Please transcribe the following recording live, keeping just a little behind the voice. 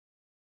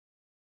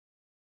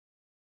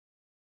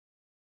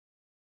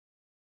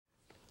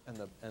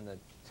And the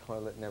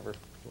toilet never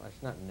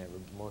flushed. Not never.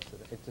 Most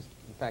of it. It just.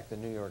 In fact, the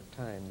New York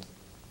Times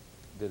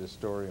did a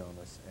story on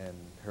this, and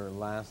her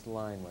last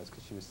line was,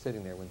 because she was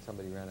sitting there when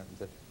somebody ran up and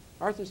said,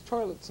 "Arthur's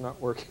toilet's not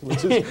working,"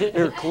 which is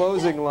her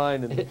closing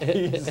line in the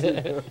piece.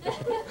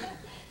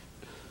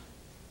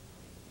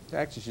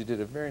 Actually, she did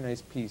a very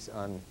nice piece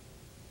on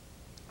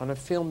a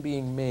film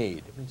being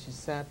made. I mean, she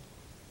sat,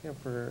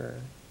 for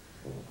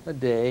a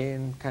day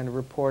and kind of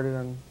reported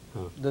on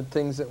the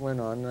things that went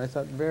on. And I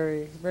thought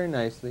very, very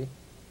nicely.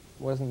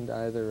 Wasn't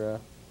either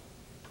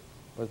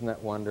wasn't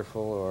that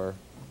wonderful or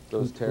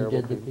those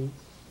terrible people? Who did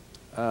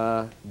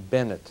the piece?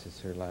 Bennett is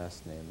her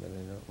last name, but I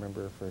don't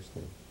remember her first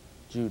name.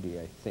 Judy,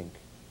 I think.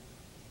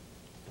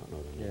 Don't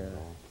know the name at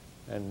all.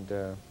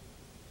 And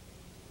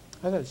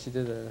I thought she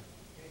did a...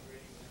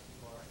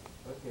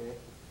 Okay.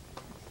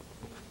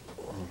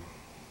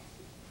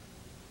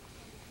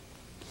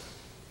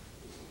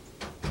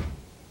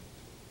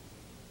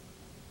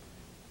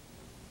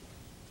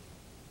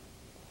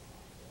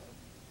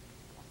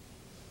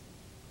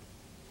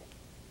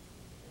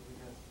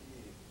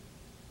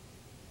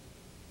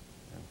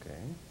 Okay.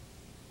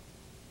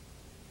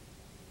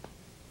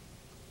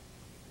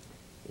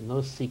 In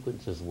those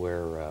sequences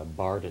where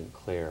Bart and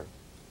Claire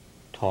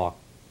talk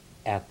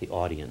at the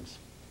audience,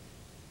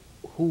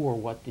 who or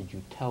what did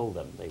you tell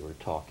them they were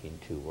talking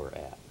to or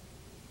at?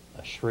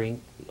 A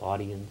shrink, the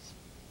audience,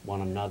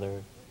 one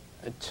another?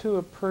 To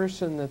a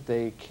person that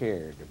they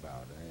cared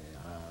about.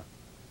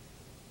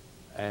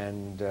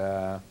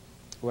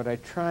 What I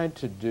tried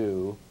to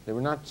do, they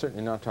were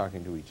certainly not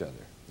talking to each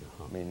other.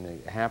 I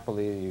mean,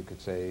 happily, you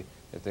could say,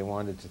 if they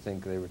wanted to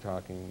think they were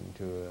talking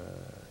to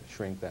a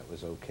shrink, that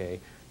was okay.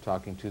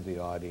 Talking to the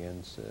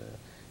audience,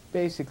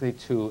 basically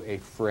to a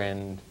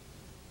friend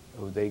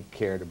who they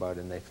cared about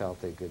and they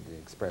felt they could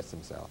express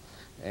themselves.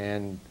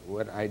 And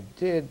what I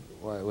did,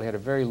 well, we had a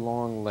very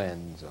long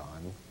lens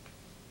on,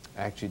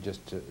 actually just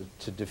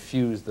to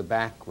diffuse the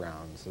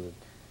background so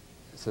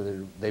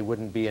that they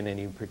wouldn't be in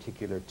any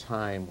particular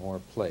time or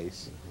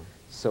place.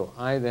 So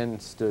I then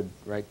stood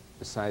right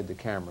beside the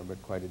camera,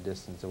 but quite a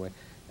distance away,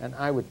 and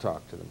I would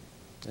talk to them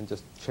and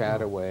just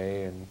chat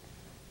away and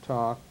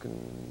talk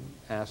and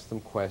ask them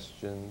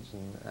questions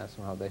and ask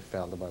them how they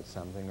felt about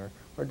something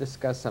or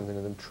discuss something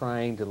with them,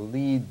 trying to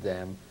lead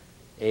them,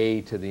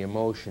 A, to the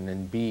emotion,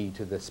 and B,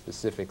 to the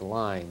specific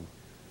line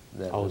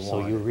that we so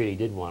wanted. you really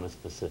did want a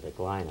specific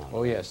line out of it.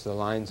 Oh yes, the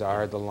lines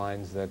are the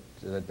lines that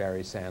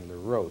Barry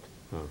Sandler wrote.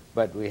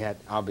 But we had,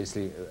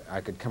 obviously,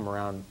 I could come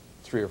around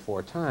 3 or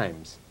 4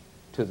 times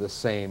to the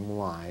same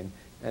line,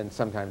 and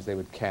sometimes they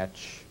would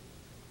catch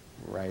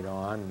right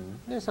on.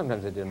 And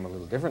sometimes I did them a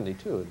little differently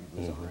too. It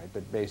was all right,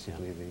 but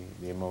basically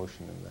the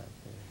emotion of that.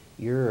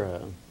 Yeah.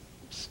 Your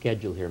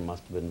schedule here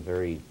must have been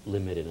very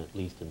limited, at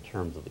least in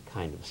terms of the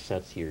kind of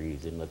sets you're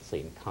using, let's say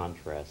in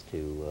contrast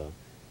to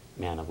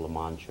Man of La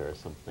Mancha or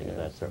something of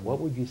that sort. What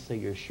would you say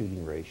your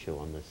shooting ratio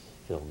on this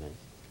film is?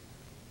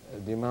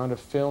 The amount of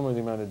film or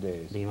the amount of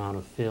days? The amount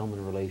of film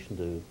in relation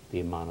to the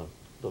amount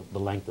of the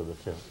length of the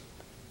film.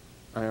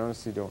 I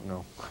honestly don't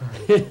know.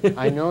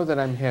 I know that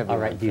I'm heavy. All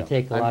right. Do you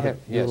take a lot of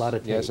yes, a lot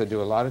of takes? Yes, I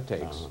do a lot of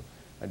takes.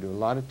 I do a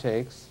lot of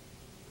takes.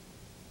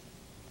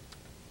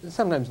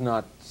 Sometimes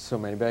not so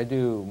many, but I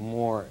do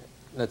more.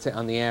 Let's say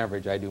on the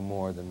average, I do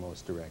more than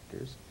most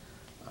directors.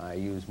 I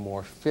use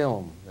more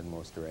film than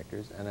most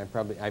directors, and I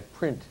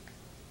print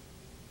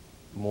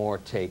more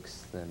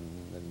takes than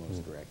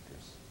most directors.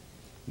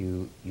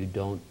 You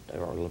don't,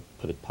 or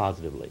put it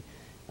positively,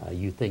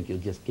 you think you'll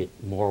just get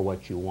more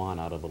what you want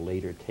out of a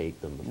later take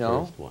than the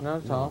first one? No,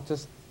 not at all.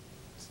 Just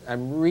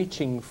I'm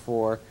reaching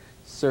for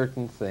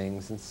certain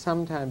things, and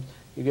sometimes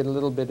you get a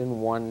little bit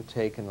in one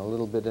take and a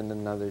little bit in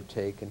another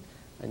take,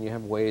 and you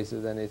have ways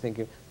of then you're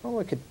thinking, oh,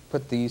 we could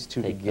put these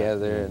two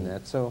together and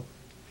that. So,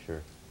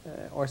 sure.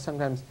 Or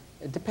sometimes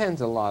it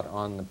depends a lot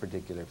on the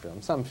particular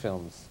film. Some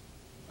films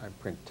I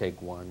print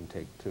take 1,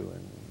 take 2,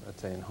 and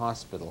let's say in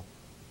Hospital.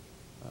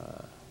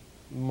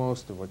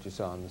 Most of what you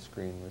saw on the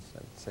screen was,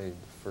 I'd say, the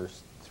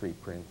first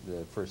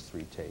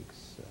 3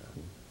 takes.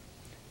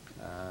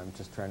 I'm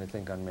just trying to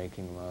think on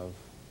Making Love.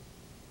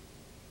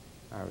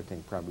 I would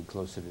think probably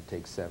closer to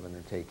take 7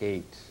 or take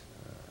 8.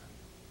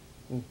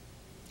 Yeah.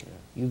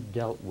 You've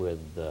dealt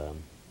with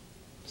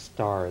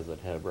stars that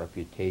have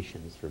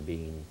reputations for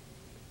being,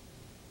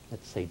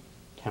 let's say,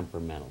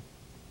 temperamental.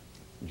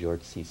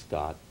 George C.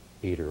 Scott,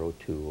 Peter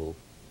O'Toole,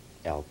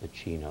 Al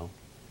Pacino.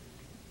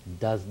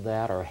 Does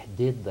that, or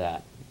did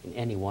that, in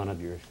any one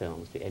of your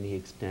films, to any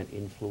extent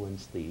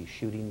influence the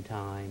shooting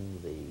time,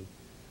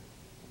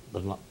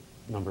 the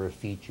number of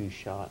feet you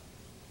shot?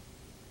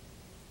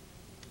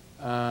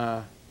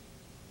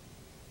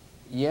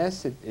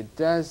 Yes, it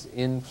does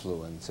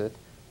influence it,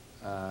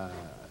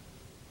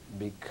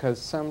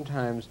 because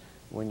sometimes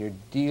when you're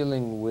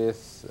dealing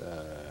with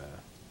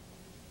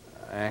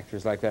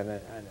actors like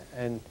that,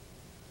 and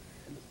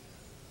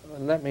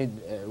let me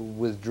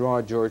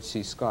withdraw George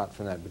C. Scott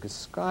from that, because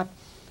Scott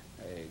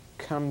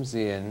comes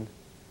in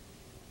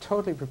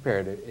totally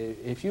prepared.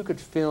 If you could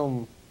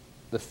film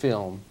the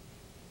film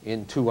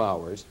in 2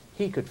 hours,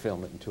 he could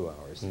film it in 2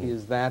 hours. He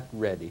is that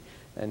ready,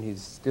 and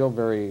he's still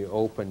very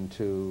open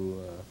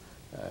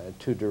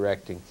to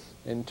directing.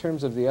 In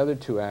terms of the other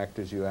two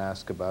actors you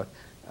ask about,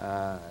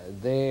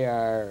 they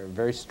are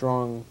very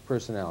strong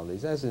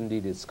personalities, as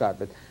indeed is Scott,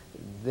 but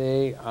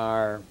they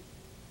are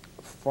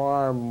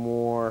far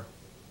more,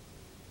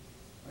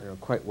 I don't know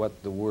quite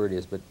what the word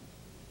is, but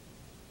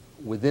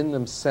within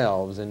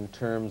themselves in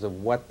terms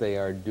of what they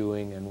are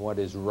doing and what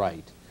is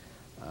right.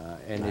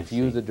 And if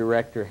you, the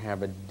director,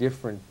 have a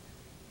different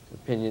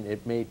opinion,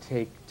 it may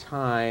take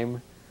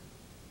time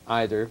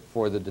either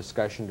for the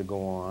discussion to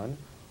go on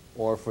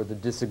or for the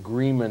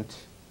disagreement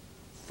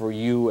for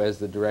you as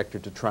the director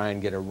to try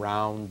and get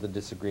around the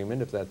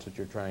disagreement, if that's what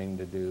you're trying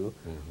to do,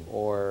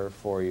 or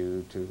for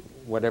you to,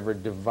 whatever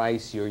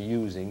device you're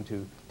using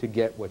to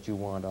get what you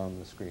want on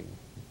the screen.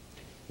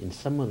 In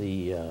some of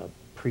the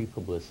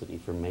pre-publicity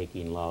for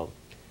Making Love,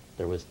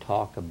 there was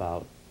talk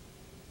about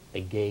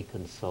a gay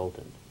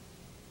consultant,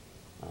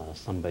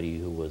 somebody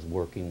who was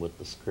working with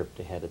the script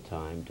ahead of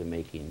time to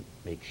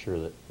make sure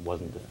that it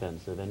wasn't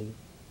offensive.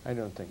 I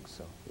don't think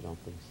so. You don't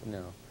think so?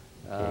 No.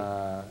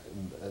 Okay.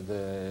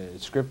 The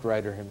script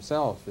writer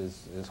himself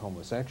is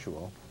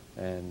homosexual,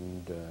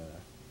 and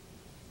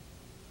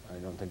I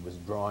don't think was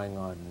drawing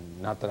on,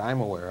 not that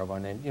I'm aware of,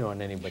 on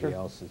on anybody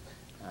else's.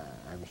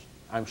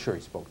 I'm sure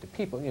he spoke to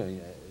people,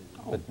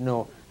 but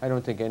no, I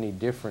don't think any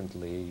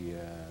differently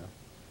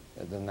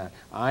than that.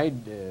 I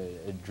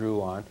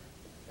drew on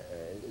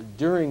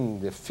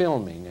during the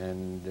filming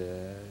and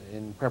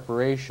in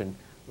preparation.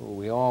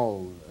 We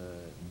all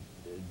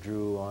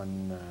drew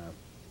on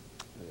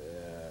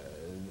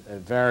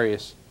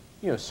various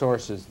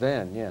sources.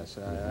 Then, yes,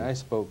 I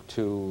spoke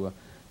to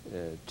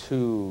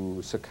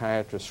 2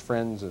 psychiatrist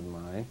friends of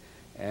mine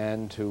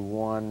and to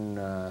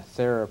one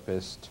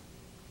therapist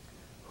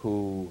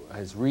who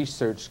has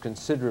researched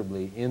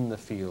considerably in the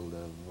field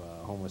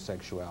of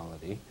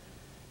homosexuality,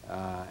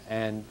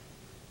 and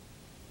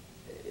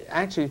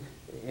actually,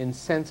 in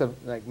sense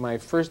of, like, my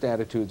first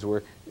attitudes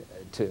were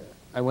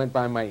I went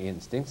by my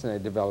instincts and I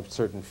developed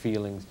certain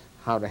feelings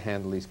how to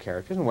handle these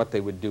characters and what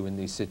they would do in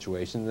these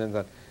situations, and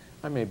thought,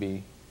 there may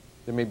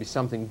be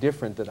something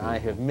different that I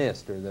have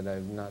missed or that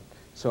I've not.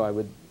 So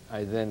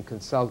I then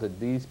consulted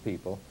these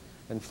people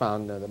and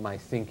found that my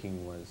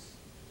thinking was,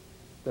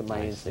 that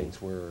my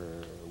instincts were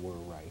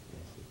right.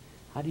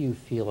 How do you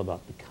feel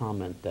about the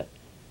comment that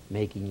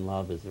Making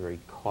Love is very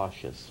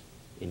cautious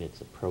in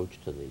its approach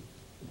to the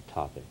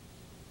topic?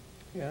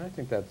 Yeah, I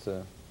think that's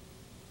a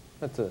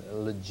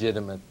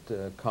legitimate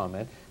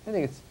comment. I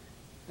think it's,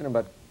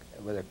 about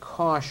whether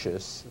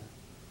cautious.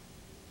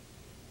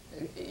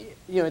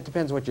 It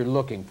depends what you're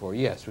looking for.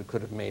 Yes, we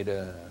could have made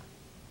a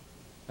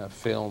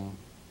film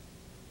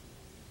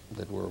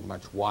that were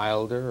much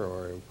wilder,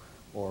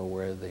 or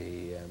where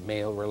the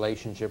male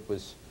relationship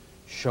was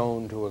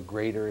shown to a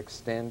greater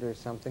extent or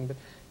something. But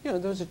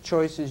those are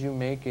choices you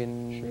make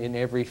in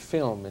every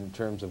film in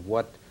terms of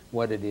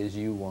what it is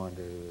you want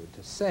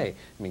to say.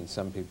 I mean,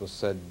 some people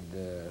said,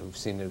 who've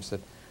seen it, have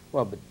said,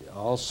 well, but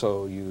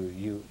also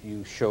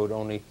you showed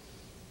only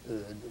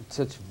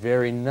such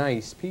very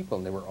nice people,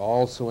 and they were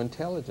all so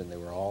intelligent, they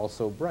were all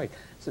so bright.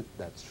 So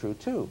that's true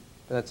too.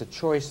 But that's a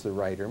choice the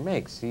writer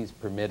makes. He's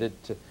permitted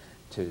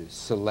to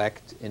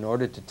select, in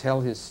order to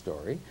tell his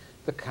story,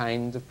 the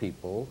kinds of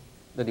people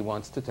that he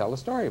wants to tell a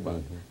story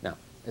about. Now,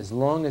 as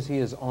long as he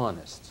is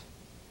honest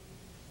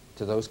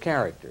to those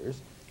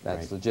characters,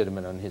 that's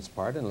legitimate on his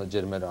part and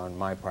legitimate on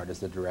my part as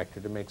the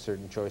director to make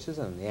certain choices,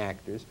 and the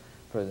actors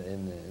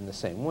in the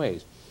same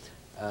ways.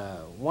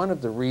 One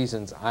of the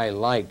reasons I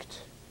liked,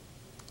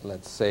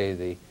 let's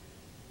say,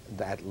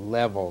 that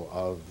level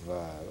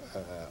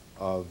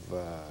of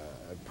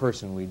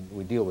person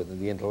we deal with,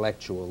 the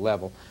intellectual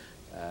level,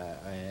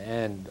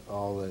 and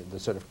all the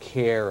sort of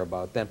care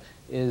about them,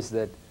 is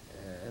that,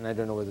 and I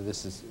don't know whether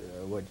this is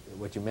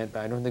what you meant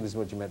by, I don't think this is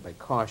what you meant by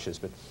cautious,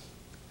 but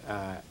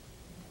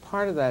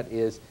part of that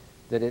is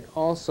that it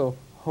also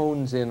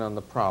hones in on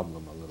the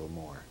problem a little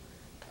more,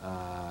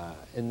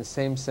 in the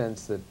same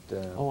sense that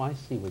I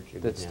see what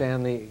you're that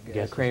Stanley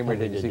Kramer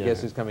did. You see,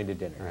 Guess Who's Coming to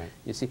Dinner. Right.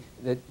 You see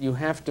that you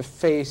have to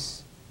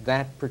face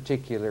that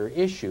particular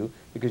issue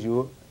because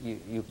you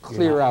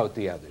clear out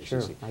the others.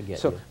 Sure, you see. I get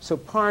so you. So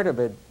part of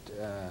it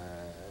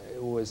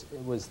was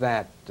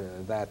that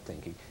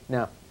thinking.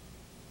 Now,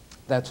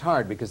 that's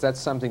hard because that's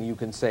something you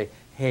can say,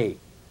 hey,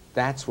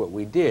 that's what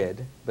we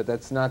did, but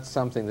that's not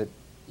something that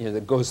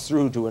that goes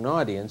through to an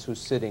audience who's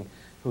sitting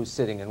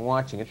and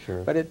watching it.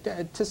 Sure. But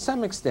to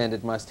some extent,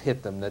 it must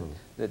hit them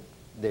that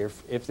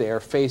if they are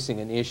facing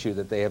an issue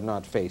that they have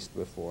not faced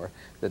before,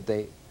 that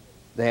they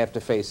have to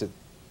face it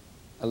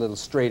a little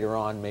straighter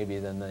on maybe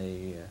than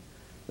they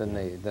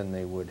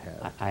would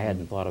have. I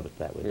hadn't thought of it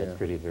that way. Yeah. That's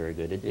really very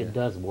good. It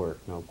does work,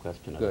 no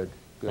question of it. Good.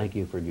 Thank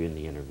you for doing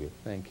the interview.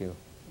 Thank you.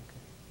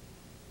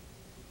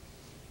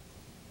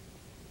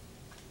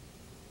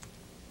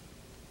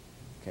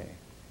 Okay.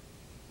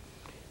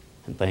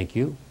 And thank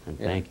you, and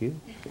thank you.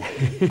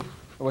 I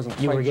wasn't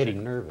You quite were sure.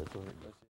 getting nervous, weren't you?